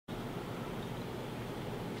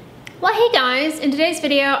Well, hey guys, in today's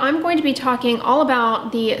video, I'm going to be talking all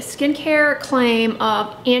about the skincare claim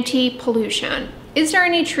of anti-pollution. Is there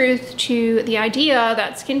any truth to the idea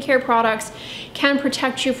that skincare products can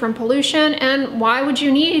protect you from pollution, and why would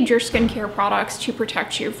you need your skincare products to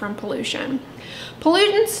protect you from pollution?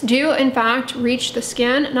 Pollutants do in fact reach the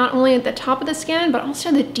skin, not only at the top of the skin, but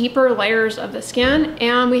also the deeper layers of the skin.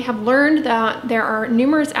 And we have learned that there are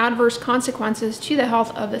numerous adverse consequences to the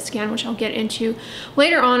health of the skin, which I'll get into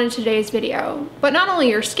later on in today's video. But not only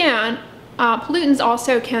your skin, pollutants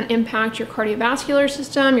also can impact your cardiovascular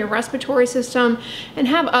system, your respiratory system, and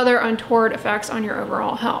have other untoward effects on your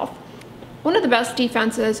overall health. One of the best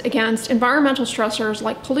defenses against environmental stressors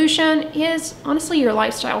like pollution is honestly your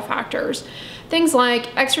lifestyle factors. Things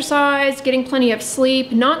like exercise, getting plenty of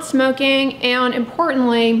sleep, not smoking, and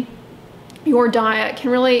importantly, your diet can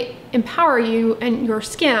really empower you and your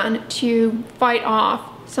skin to fight off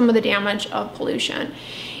some of the damage of pollution.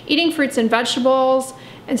 Eating fruits and vegetables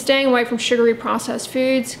and staying away from sugary processed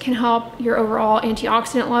foods can help your overall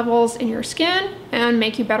antioxidant levels in your skin and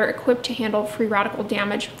make you better equipped to handle free radical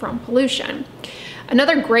damage from pollution.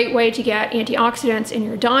 Another great way to get antioxidants in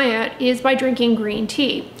your diet is by drinking green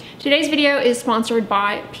tea. Today's video is sponsored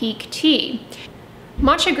by Pique tea.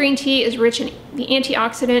 Matcha green tea is rich in the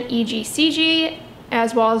antioxidant EGCG,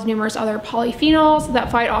 as well as numerous other polyphenols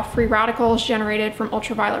that fight off free radicals generated from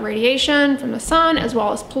ultraviolet radiation from the sun, as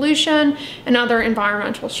well as pollution and other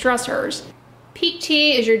environmental stressors. Pique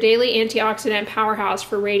tea is your daily antioxidant powerhouse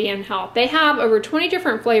for radiant health. They have over 20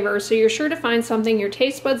 different flavors, so you're sure to find something your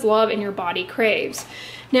taste buds love and your body craves.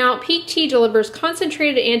 Now, Pique tea delivers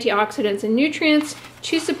concentrated antioxidants and nutrients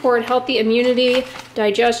to support healthy immunity,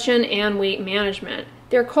 digestion, and weight management.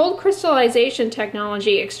 Their cold crystallization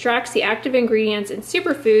technology extracts the active ingredients in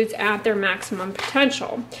superfoods at their maximum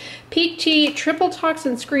potential. Pique tea triple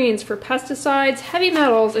toxin screens for pesticides, heavy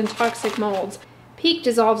metals, and toxic molds. Pique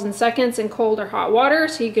dissolves in seconds in cold or hot water,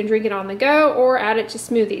 so you can drink it on the go or add it to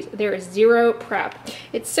smoothies. There is zero prep.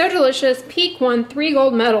 It's so delicious, Pique won 3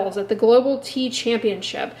 gold medals at the Global Tea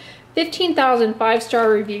Championship. 15,000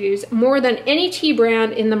 5-star reviews, more than any tea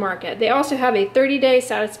brand in the market. They also have a 30-day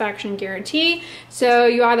satisfaction guarantee, so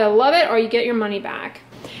you either love it or you get your money back.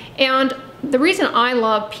 And the reason I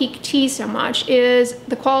love Pique tea so much is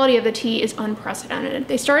the quality of the tea is unprecedented.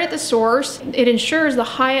 They start at the source. It ensures the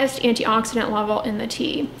highest antioxidant level in the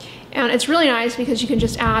tea. And it's really nice because you can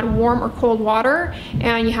just add warm or cold water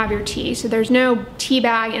and you have your tea. So there's no tea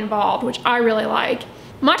bag involved, which I really like.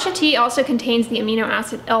 Matcha tea also contains the amino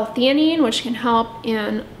acid L-theanine, which can help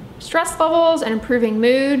in stress levels and improving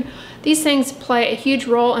mood. These things play a huge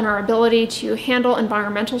role in our ability to handle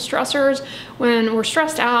environmental stressors. When we're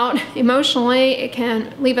stressed out emotionally, it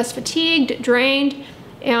can leave us fatigued, drained,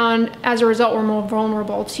 and as a result, we're more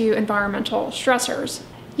vulnerable to environmental stressors.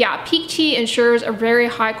 Yeah, Pique tea ensures a very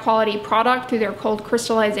high quality product through their cold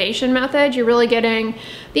crystallization method. You're really getting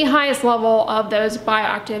the highest level of those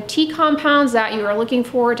bioactive tea compounds that you are looking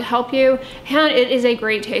for to help you, and it is a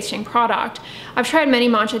great tasting product. I've tried many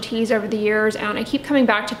matcha teas over the years, and I keep coming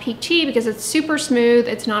back to Pique tea because it's super smooth,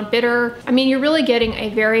 it's not bitter. I mean, you're really getting a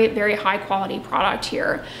very, very high quality product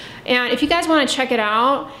here. And if you guys want to check it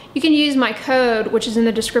out, you can use my code, which is in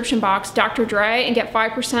the description box, Dr. Dray, and get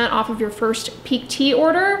 5% off of your first Pique tea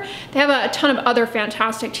order. They have a ton of other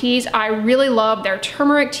fantastic teas. I really love their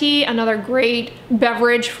turmeric tea, another great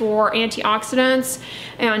beverage for antioxidants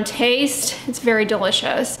and taste. It's very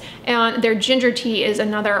delicious. And their ginger tea is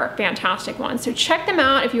another fantastic one. So check them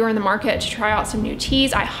out if you are in the market to try out some new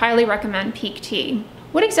teas. I highly recommend Pique tea.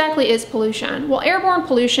 What exactly is pollution? Well, airborne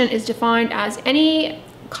pollution is defined as any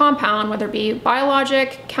compound, whether it be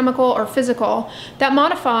biologic, chemical, or physical, that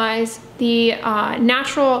modifies the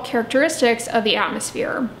natural characteristics of the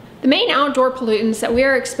atmosphere. The main outdoor pollutants that we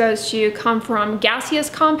are exposed to come from gaseous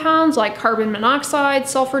compounds like carbon monoxide,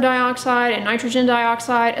 sulfur dioxide, and nitrogen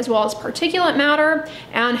dioxide, as well as particulate matter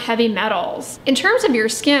and heavy metals. In terms of your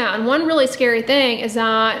skin, one really scary thing is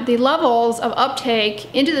that the levels of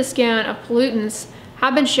uptake into the skin of pollutants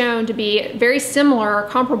have been shown to be very similar or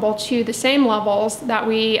comparable to the same levels that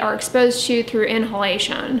we are exposed to through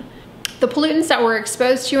inhalation. The pollutants that we're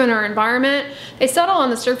exposed to in our environment, they settle on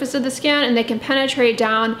the surface of the skin and they can penetrate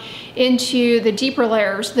down into the deeper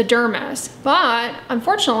layers, the dermis. But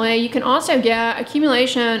unfortunately, you can also get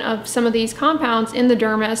accumulation of some of these compounds in the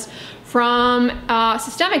dermis from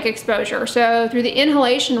systemic exposure. So through the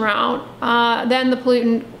inhalation route, then the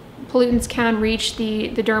pollutants can reach the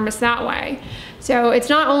dermis that way. So it's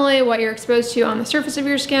not only what you're exposed to on the surface of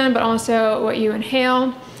your skin, but also what you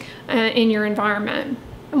inhale in your environment.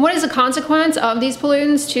 And what is the consequence of these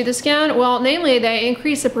pollutants to the skin? Well, namely, they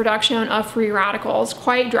increase the production of free radicals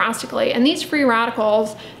quite drastically. And these free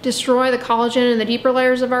radicals destroy the collagen in the deeper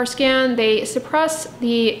layers of our skin. They suppress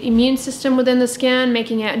the immune system within the skin,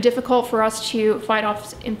 making it difficult for us to fight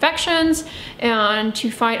off infections and to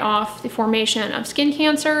fight off the formation of skin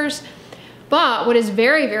cancers. But what is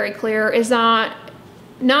very, very clear is that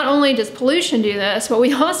not only does pollution do this, but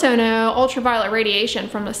we also know ultraviolet radiation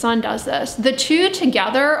from the sun does this. The two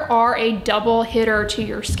together are a double hitter to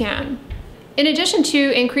your skin. In addition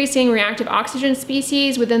to increasing reactive oxygen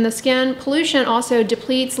species within the skin, pollution also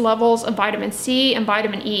depletes levels of vitamin C and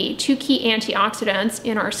vitamin E, two key antioxidants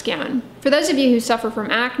in our skin. For those of you who suffer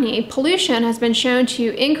from acne, pollution has been shown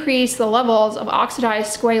to increase the levels of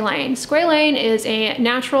oxidized squalane. Squalane is a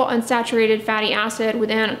natural unsaturated fatty acid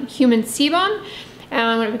within human sebum.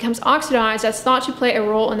 And when it becomes oxidized, that's thought to play a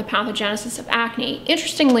role in the pathogenesis of acne.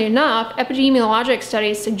 Interestingly enough, epidemiologic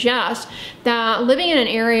studies suggest that living in an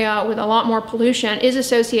area with a lot more pollution is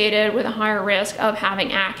associated with a higher risk of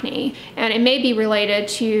having acne. And it may be related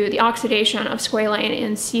to the oxidation of squalane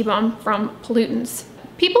in sebum from pollutants.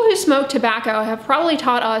 People who smoke tobacco have probably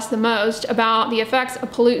taught us the most about the effects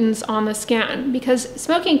of pollutants on the skin, because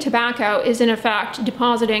smoking tobacco is in effect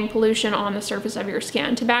depositing pollution on the surface of your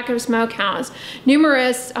skin. Tobacco smoke has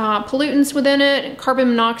numerous pollutants within it, carbon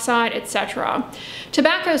monoxide, etc.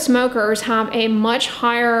 Tobacco smokers have a much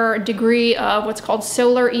higher degree of what's called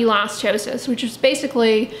solar elastosis, which is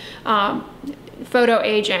basically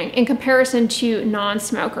photoaging in comparison to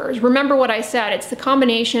non-smokers. Remember what I said, it's the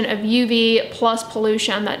combination of UV plus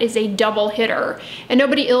pollution that is a double hitter. And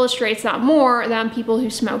nobody illustrates that more than people who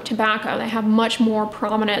smoke tobacco. They have much more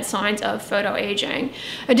prominent signs of photoaging.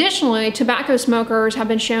 Additionally, tobacco smokers have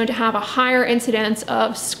been shown to have a higher incidence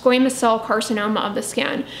of squamous cell carcinoma of the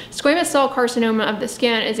skin. Squamous cell carcinoma of the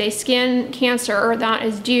skin is a skin cancer that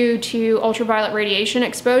is due to ultraviolet radiation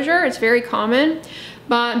exposure. It's very common.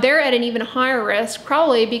 But they're at an even higher risk,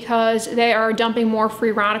 probably because they are dumping more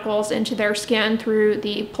free radicals into their skin through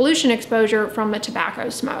the pollution exposure from the tobacco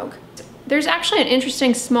smoke. There's actually an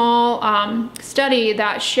interesting small study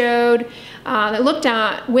that showed, that looked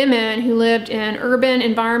at women who lived in urban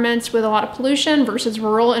environments with a lot of pollution versus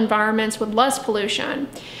rural environments with less pollution.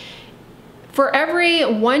 For every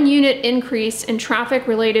 1 unit increase in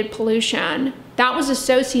traffic-related pollution, that was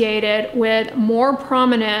associated with more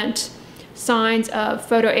prominent signs of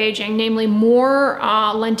photoaging, namely more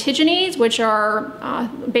lentigines, which are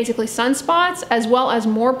basically sunspots, as well as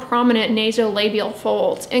more prominent nasolabial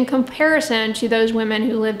folds in comparison to those women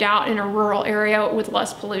who lived out in a rural area with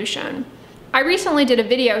less pollution. I recently did a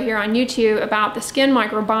video here on YouTube about the skin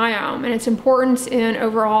microbiome and its importance in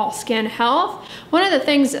overall skin health. One of the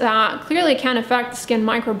things that clearly can affect the skin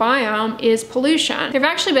microbiome is pollution. There have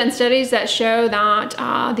actually been studies that show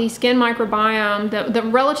that the skin microbiome, the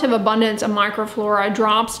relative abundance of microflora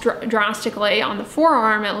drops drastically on the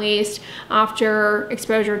forearm at least after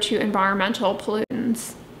exposure to environmental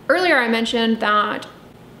pollutants. Earlier I mentioned that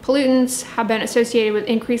pollutants have been associated with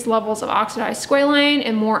increased levels of oxidized squalane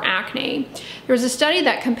and more acne. There was a study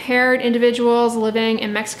that compared individuals living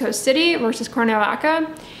in Mexico City versus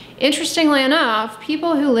Cuernavaca. Interestingly enough,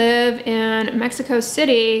 people who live in Mexico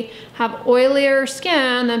City have oilier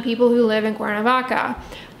skin than people who live in Cuernavaca.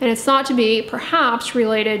 And it's thought to be perhaps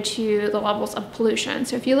related to the levels of pollution.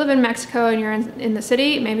 So if you live in Mexico and you're in the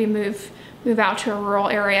city, maybe move out to a rural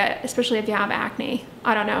area, especially if you have acne.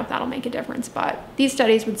 I don't know if that'll make a difference, but these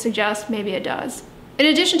studies would suggest maybe it does. In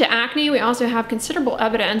addition to acne, we also have considerable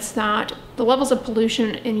evidence that the levels of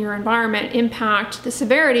pollution in your environment impact the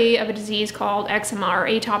severity of a disease called eczema or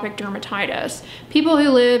atopic dermatitis. People who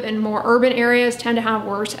live in more urban areas tend to have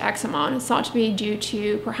worse eczema, and it's thought to be due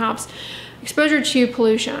to perhaps exposure to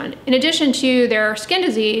pollution. In addition to their skin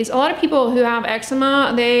disease, a lot of people who have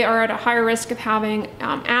eczema, they are at a higher risk of having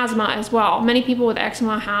asthma as well. Many people with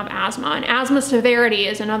eczema have asthma, and asthma severity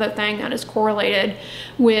is another thing that is correlated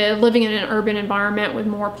with living in an urban environment with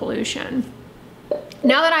more pollution.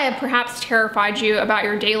 Now that I have perhaps terrified you about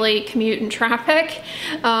your daily commute and traffic,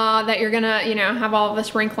 that you're gonna, have all of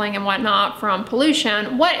this wrinkling and whatnot from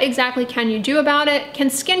pollution, what exactly can you do about it? Can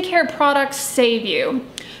skincare products save you?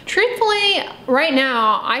 Truthfully, right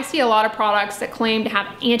now, I see a lot of products that claim to have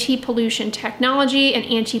anti-pollution technology and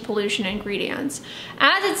anti-pollution ingredients.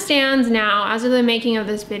 As it stands now, as of the making of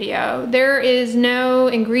this video, there is no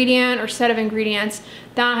ingredient or set of ingredients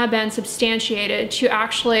that have been substantiated to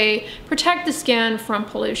actually protect the skin from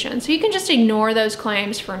pollution. So you can just ignore those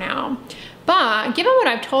claims for now. But given what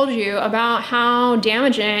I've told you about how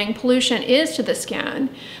damaging pollution is to the skin,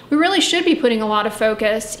 we really should be putting a lot of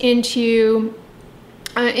focus into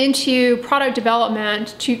into product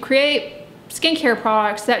development to create skincare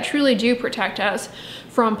products that truly do protect us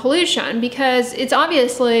from pollution, because it's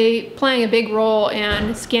obviously playing a big role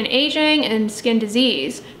in skin aging and skin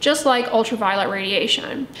disease, just like ultraviolet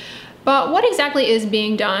radiation. But what exactly is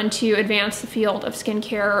being done to advance the field of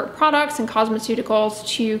skincare products and cosmeceuticals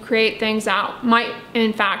to create things that might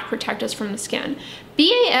in fact protect us from the skin?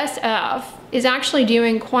 BASF is actually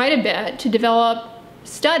doing quite a bit to develop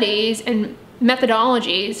studies and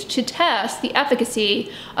methodologies to test the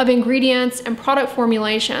efficacy of ingredients and product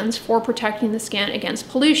formulations for protecting the skin against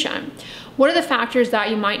pollution. What are the factors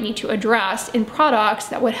that you might need to address in products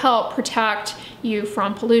that would help protect you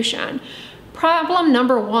from pollution? Problem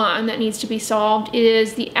number one that needs to be solved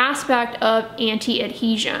is the aspect of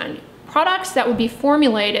anti-adhesion. Products that would be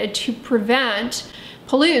formulated to prevent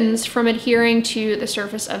pollutants from adhering to the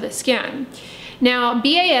surface of the skin. Now,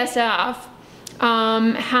 BASF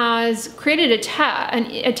has created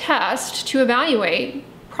a test to evaluate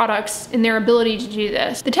products and their ability to do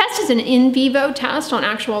this. The test is an in vivo test on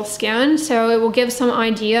actual skin, so it will give some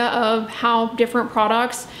idea of how different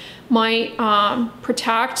products might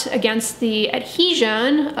protect against the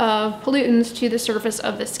adhesion of pollutants to the surface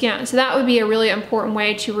of the skin. So that would be a really important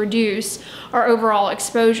way to reduce our overall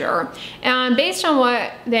exposure. And based on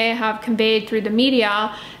what they have conveyed through the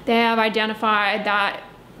media, they have identified that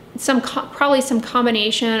probably some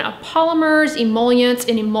combination of polymers, emollients,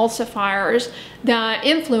 and emulsifiers that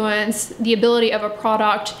influence the ability of a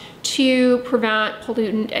product to prevent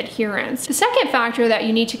pollutant adherence. The second factor that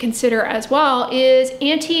you need to consider as well is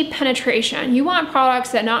anti-penetration. You want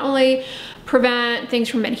products that not only prevent things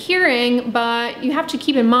from adhering, but you have to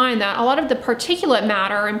keep in mind that a lot of the particulate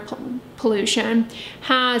matter in pollution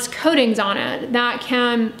has coatings on it that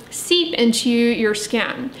can seep into your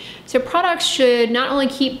skin. So products should not only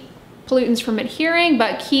keep pollutants from adhering,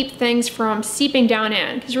 but keep things from seeping down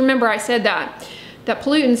in. Because remember, I said that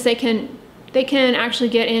pollutants, they can actually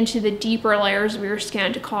get into the deeper layers of your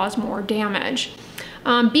skin to cause more damage.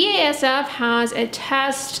 BASF has a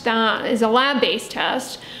test that is a lab-based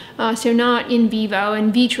test, so not in vivo,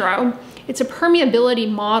 in vitro. It's a permeability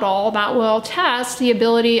model that will test the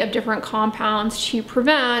ability of different compounds to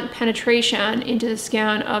prevent penetration into the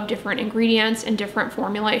skin of different ingredients and different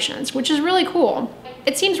formulations, which is really cool.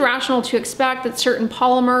 It seems rational to expect that certain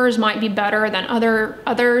polymers might be better than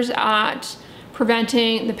others at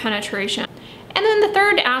preventing the penetration. And then the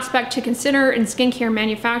third aspect to consider in skincare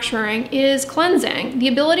manufacturing is cleansing. The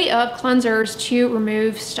ability of cleansers to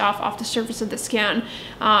remove stuff off the surface of the skin.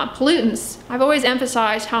 Pollutants. I've always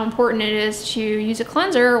emphasized how important it is to use a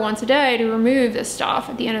cleanser once a day to remove this stuff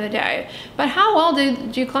at the end of the day. But how well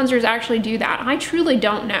do cleansers actually do that? I truly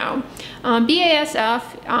don't know.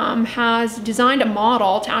 BASF has designed a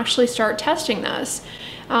model to actually start testing this,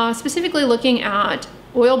 specifically looking at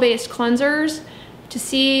oil-based cleansers, to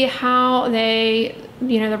see how they,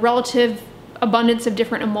 the relative abundance of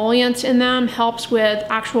different emollients in them helps with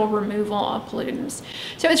actual removal of pollutants.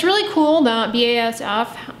 So it's really cool that BASF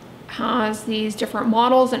has these different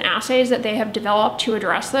models and assays that they have developed to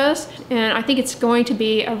address this. And I think it's going to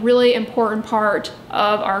be a really important part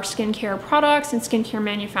of our skincare products and skincare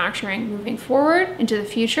manufacturing moving forward into the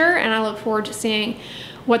future. And I look forward to seeing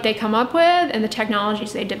what they come up with and the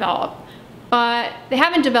technologies they develop. But they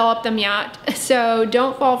haven't developed them yet, so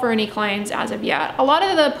don't fall for any claims as of yet. A lot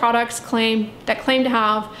of the products that claim to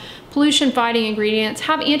have pollution-fighting ingredients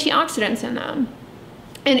have antioxidants in them.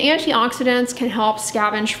 And antioxidants can help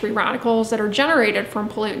scavenge free radicals that are generated from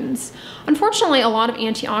pollutants. Unfortunately, a lot of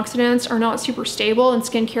antioxidants are not super stable in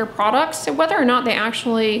skincare products, so whether or not they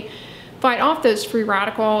actually fight off those free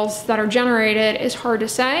radicals that are generated is hard to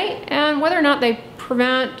say, and whether or not they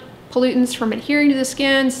prevent pollutants from adhering to the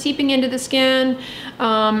skin, seeping into the skin,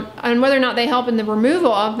 and whether or not they help in the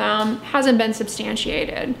removal of them hasn't been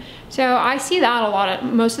substantiated. So I see that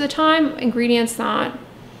most of the time, ingredients that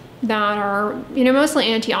are, mostly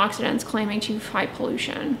antioxidants claiming to fight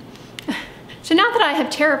pollution. So now that I have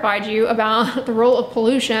terrified you about the role of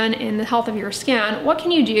pollution in the health of your skin, what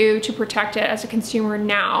can you do to protect it as a consumer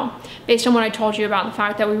now, based on what I told you about the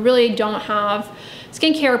fact that we really don't have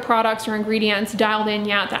skincare products or ingredients dialed in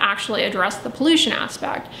yet that actually address the pollution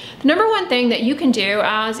aspect? The number one thing that you can do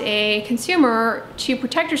as a consumer to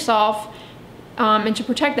protect yourself and to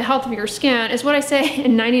protect the health of your skin is what I say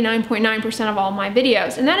in 99.9% of all my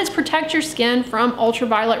videos, and that is protect your skin from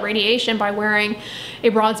ultraviolet radiation by wearing a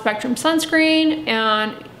broad spectrum sunscreen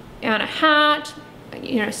and a hat,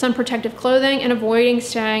 sun protective clothing, and avoiding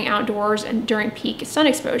staying outdoors and during peak sun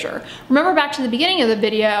exposure. Remember back to the beginning of the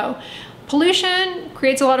video, pollution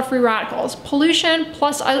creates a lot of free radicals. Pollution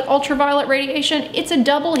plus ultraviolet radiation, it's a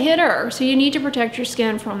double hitter. So you need to protect your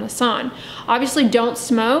skin from the sun. Obviously, don't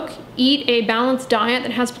smoke. Eat a balanced diet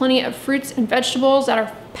that has plenty of fruits and vegetables that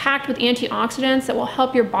are packed with antioxidants that will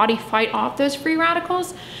help your body fight off those free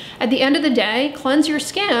radicals. At the end of the day, cleanse your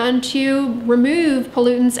skin to remove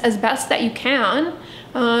pollutants as best that you can.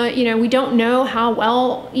 You know, we don't know how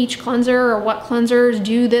well each cleanser or what cleansers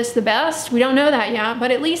do this the best. We don't know that yet,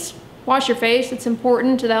 but at least wash your face. It's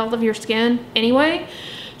important to the health of your skin anyway.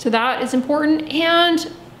 So that is important.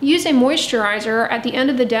 And use a moisturizer at the end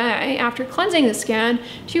of the day after cleansing the skin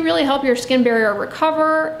to really help your skin barrier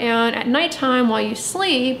recover. And at nighttime while you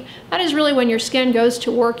sleep, that is really when your skin goes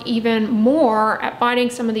to work even more at fighting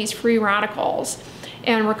some of these free radicals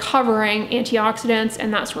and recovering antioxidants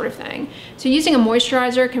and that sort of thing. So using a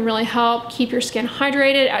moisturizer can really help keep your skin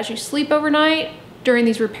hydrated as you sleep overnight. During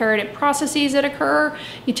these reparative processes that occur,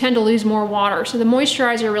 you tend to lose more water. So the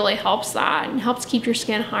moisturizer really helps that and helps keep your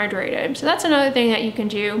skin hydrated. So that's another thing that you can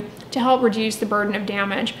do to help reduce the burden of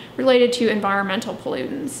damage related to environmental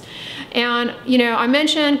pollutants. And, you know, I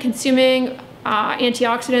mentioned consuming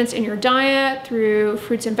antioxidants in your diet through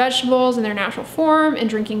fruits and vegetables in their natural form and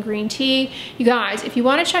drinking green tea. You guys, if you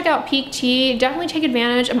want to check out Pique tea, definitely take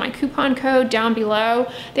advantage of my coupon code down below.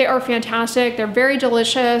 They are fantastic. They're very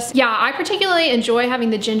delicious. Yeah, I particularly enjoy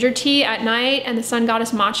having the ginger tea at night and the sun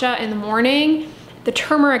goddess matcha in the morning. The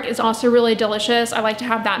turmeric is also really delicious. I like to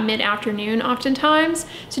have that mid-afternoon oftentimes.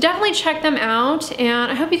 So definitely check them out.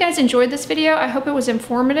 And I hope you guys enjoyed this video. I hope it was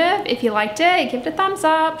informative. If you liked it, give it a thumbs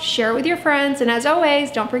up, share it with your friends. And as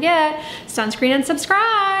always, don't forget, sunscreen and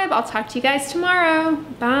subscribe. I'll talk to you guys tomorrow.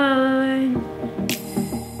 Bye.